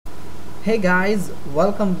Hey guys,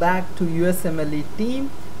 welcome back to UsmleTeam.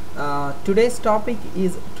 Today's topic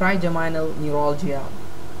is Trigeminal Neuralgia.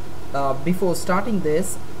 Before starting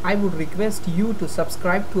this, I would request you to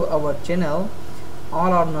subscribe to our channel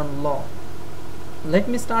All or None Law. Let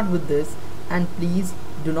me start with this, and please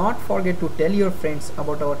do not forget to tell your friends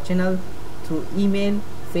about our channel through email,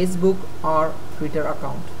 Facebook or Twitter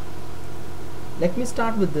account. Let me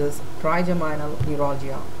start with this Trigeminal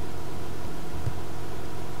Neuralgia.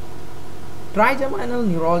 Trigeminal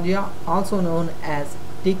neuralgia, also known as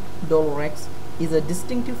tic doulorex, is a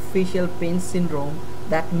distinctive facial pain syndrome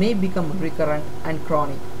that may become recurrent and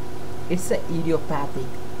chronic. It's idiopathic.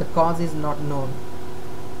 The cause is not known.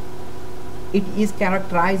 It is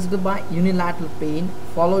characterized by unilateral pain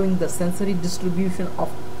following the sensory distribution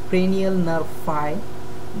of cranial nerve 5,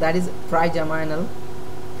 that is trigeminal,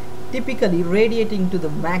 typically radiating to the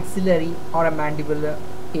maxillary or a mandibular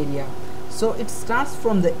area. So it starts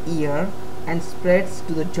from the ear and spreads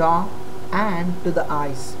to the jaw and to the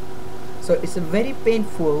eyes. So it's a very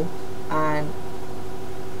painful and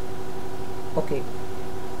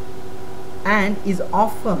is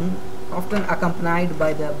often accompanied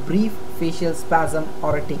by the brief facial spasm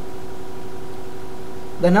or a tic.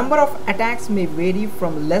 The number of attacks may vary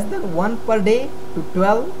from less than 1 per day to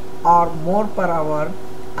 12 or more per hour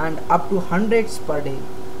and up to hundreds per day.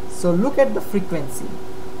 So look at the frequency.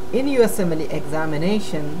 In USMLE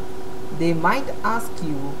examination, they might ask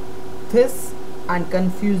you this and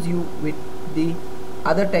confuse you with the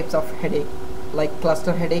other types of headache like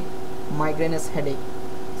cluster headache, migrainous headache.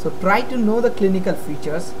 So try to know the clinical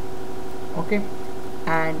features,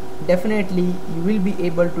 and definitely you will be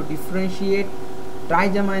able to differentiate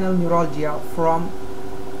trigeminal neuralgia from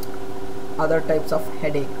other types of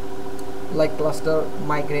headache like cluster,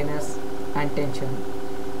 migrainous and tension.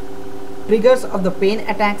 Triggers of the pain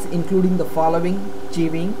attacks including the following: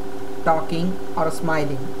 chewing, talking or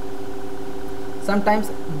smiling. Sometimes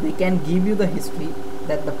they can give you the history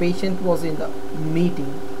that the patient was in the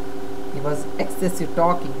meeting, he was excessive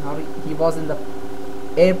talking, or he was in the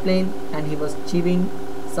airplane and he was chewing,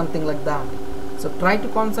 something like that. So try to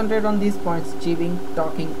concentrate on these points: chewing,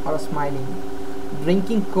 talking or smiling,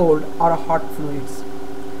 drinking cold or hot fluids,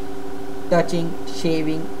 touching,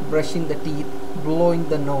 shaving, brushing the teeth, blowing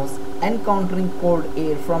the nose, encountering cold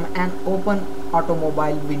air from an open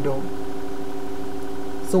automobile window.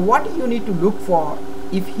 So what you need to look for,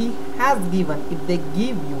 if they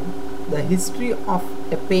give you the history of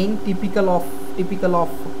a pain typical of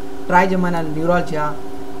trigeminal neuralgia,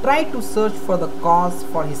 try to search for the cause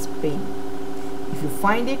for his pain. If you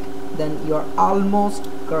find it, then you are almost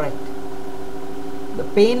correct. The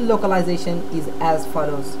pain localization is as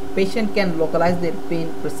follows. Patient can localize their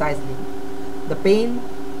pain precisely. The pain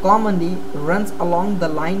commonly runs along the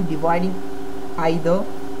line dividing either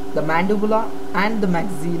the mandibular and the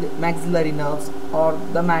maxillary nerves or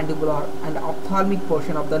the mandibular and ophthalmic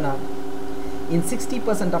portion of the nerve. In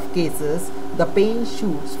 60% of cases, the pain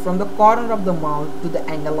shoots from the corner of the mouth to the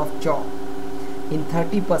angle of jaw. In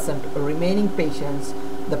 30% remaining patients,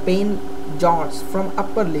 the pain jots from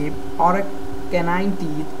upper lip or a canine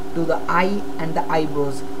teeth to the eye and the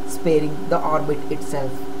eyebrows, sparing the orbit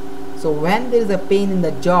itself. So when there is a pain in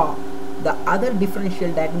the jaw, the other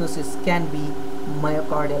differential diagnosis can be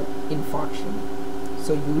myocardial infarction.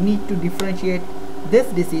 So you need to differentiate this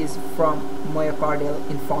disease from myocardial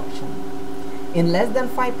infarction. In less than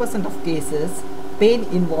 5% of cases, pain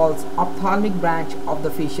involves ophthalmic branch of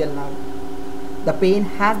the facial nerve. The pain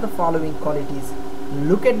has the following qualities.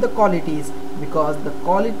 Look at the qualities, because the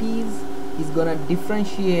qualities is gonna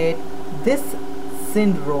differentiate this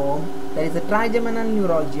syndrome, that is a trigeminal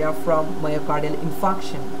neuralgia, from myocardial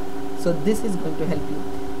infarction. So this is going to help you.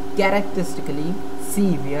 Characteristically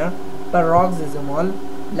severe, paroxysmal,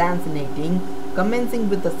 lancinating, commencing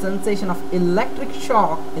with the sensation of electric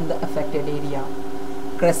shock in the affected area,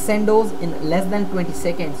 crescendos in less than 20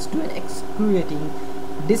 seconds to an excruciating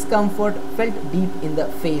discomfort felt deep in the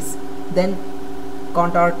face, then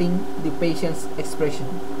contorting the patient's expression,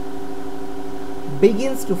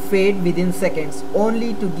 begins to fade within seconds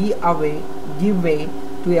only to give way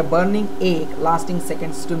to a burning ache lasting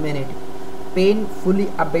seconds to minutes. Pain fully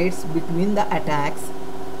abates between the attacks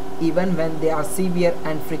even when they are severe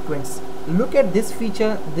and frequent. Look at this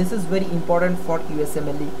feature. This is very important for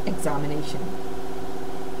USMLE examination.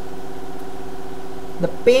 The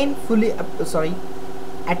pain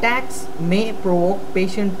attacks may provoke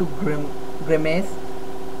patient to grimace,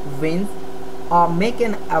 wince or make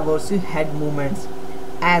an aversive head movements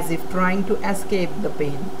as if trying to escape the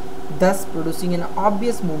pain, thus producing an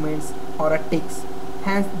obvious movements or a tics,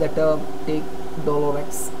 hence the term tic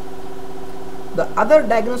doulorex. The other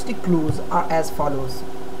diagnostic clues are as follows.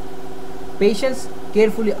 Patients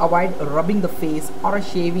carefully avoid rubbing the face or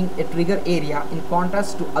shaving a trigger area, in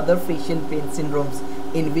contrast to other facial pain syndromes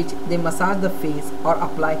in which they massage the face or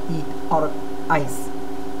apply heat or ice.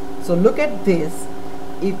 So look at this.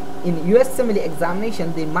 If in UsmLE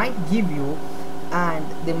examination they might give you and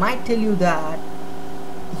they might tell you that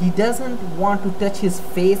he doesn't want to touch his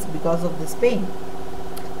face because of this pain.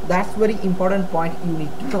 That's very important point you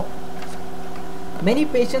need to know. Many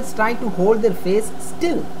patients try to hold their face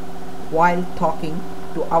still while talking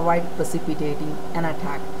to avoid precipitating an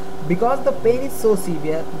attack. Because the pain is so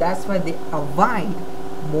severe, that's why they avoid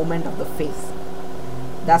movement of the face.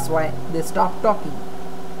 That's why they stop talking.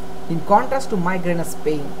 In contrast to migrainous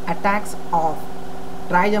pain, attacks of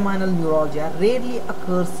trigeminal neuralgia rarely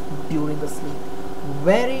occurs during the sleep.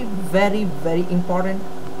 Very important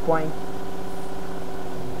point.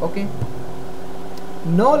 Okay.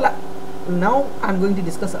 Now I'm going to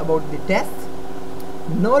discuss about the tests.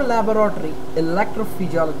 No laboratory,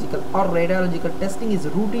 electrophysiological or radiological testing is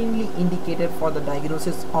routinely indicated for the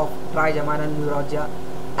diagnosis of trigeminal neuralgia,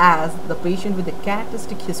 as the patient with a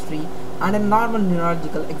characteristic history and a normal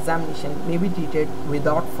neurological examination may be treated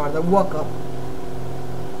without further workup.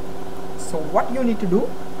 So what you need to do?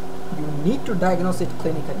 You need to diagnose it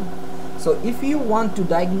clinically. So if you want to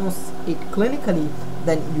diagnose it clinically,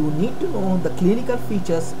 then you need to know the clinical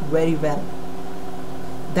features very well.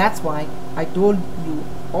 That's why I told you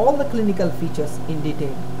all the clinical features in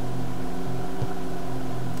detail.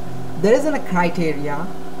 There is a criteria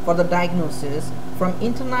for the diagnosis from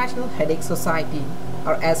International Headache Society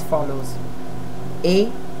are as follows. A.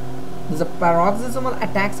 There's a paroxysmal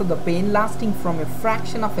attacks of the pain lasting from a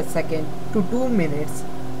fraction of a second to 2 minutes,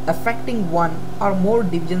 affecting one or more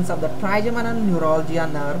divisions of the trigeminal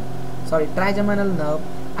nerve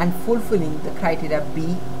and fulfilling the criteria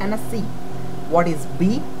B and a C. What is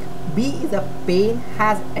B? B is a pain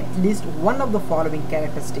has at least one of the following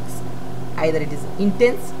characteristics. Either it is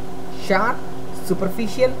intense, sharp,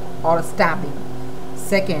 superficial or stabbing.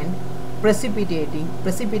 Second,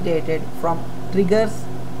 precipitated from triggers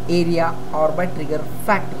area or by trigger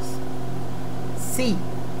factors. C.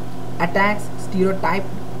 Attacks stereotyped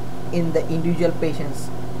in the individual patients.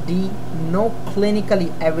 D. No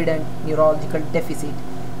clinically evident neurological deficit.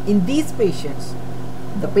 In these patients,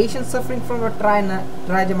 the patients suffering from a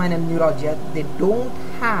trigeminal neuralgia, they don't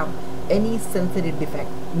have any sensory defect,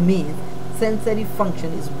 means sensory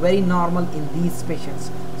function is very normal in these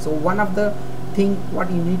patients. So one of the thing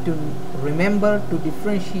what you need to remember to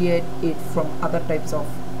differentiate it from other types of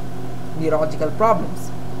neurological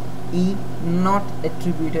problems. E. Not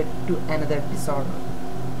attributed to another disorder.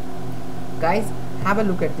 Guys, have a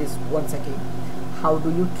look at this once again. How do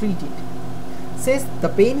you treat it? Says the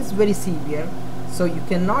pain is very severe, so you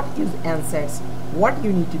cannot use NSAIDs. What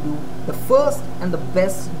you need to do, the first and the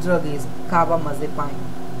best drug is carbamazepine.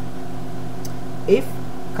 If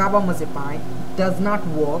carbamazepine does not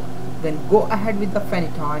work, then go ahead with the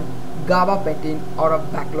phenytoin, gabapentin or a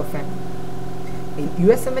baclofen. In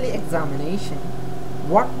UsmLE examination,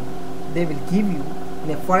 what they will give you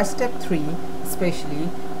for step 3 especially,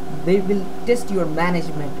 they will test your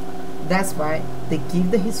management. That's why they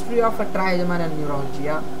give the history of a trigeminal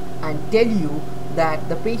neuralgia and tell you that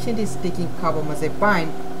the patient is taking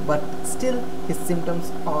carbamazepine but still his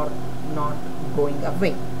symptoms are not going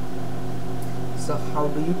away. So how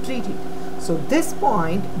do you treat it? So this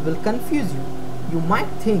point will confuse you. You might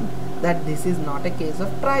think that this is not a case of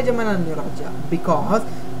trigeminal neuralgia because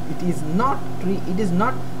it is not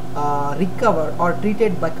recovered or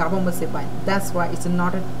treated by carbamazepine. That's why it's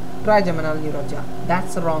not a trigeminal neuralgia.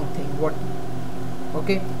 That's the wrong thing.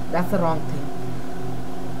 That's the wrong thing.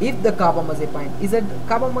 If the carbamazepine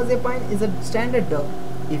is a standard drug,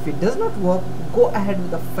 if it does not work, go ahead with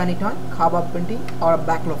the phenytoin, gabapentin or a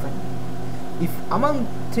baclofen. If among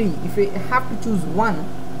 3, if you have to choose one,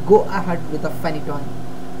 go ahead with the phenytoin.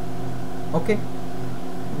 Okay,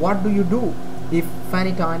 what do you do if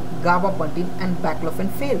phenytoin, gabapentin and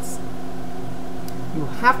baclofen fails? You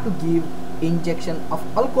have to give injection of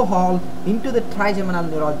alcohol into the trigeminal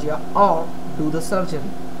neuralgia or do the surgery.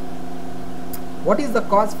 What is the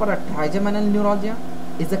cause for a trigeminal neuralgia?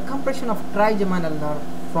 Is a compression of trigeminal nerve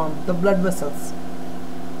from the blood vessels.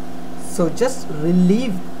 So just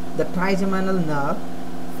relieve the trigeminal nerve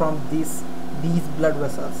from these blood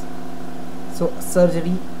vessels. So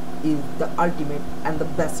surgery is the ultimate and the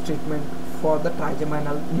best treatment for the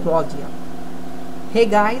trigeminal neuralgia. Hey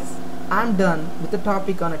guys, I'm done with the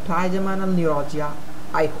topic on a trigeminal neuralgia.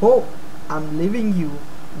 I hope I'm leaving you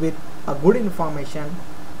with a good information,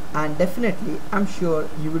 and definitely I'm sure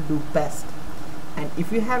you will do best. And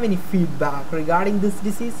if you have any feedback regarding this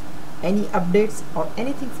disease, any updates or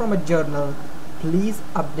anything from a journal, please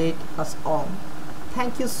update us on.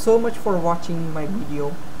 Thank you so much for watching my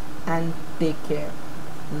video and take care.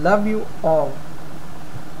 Love you all.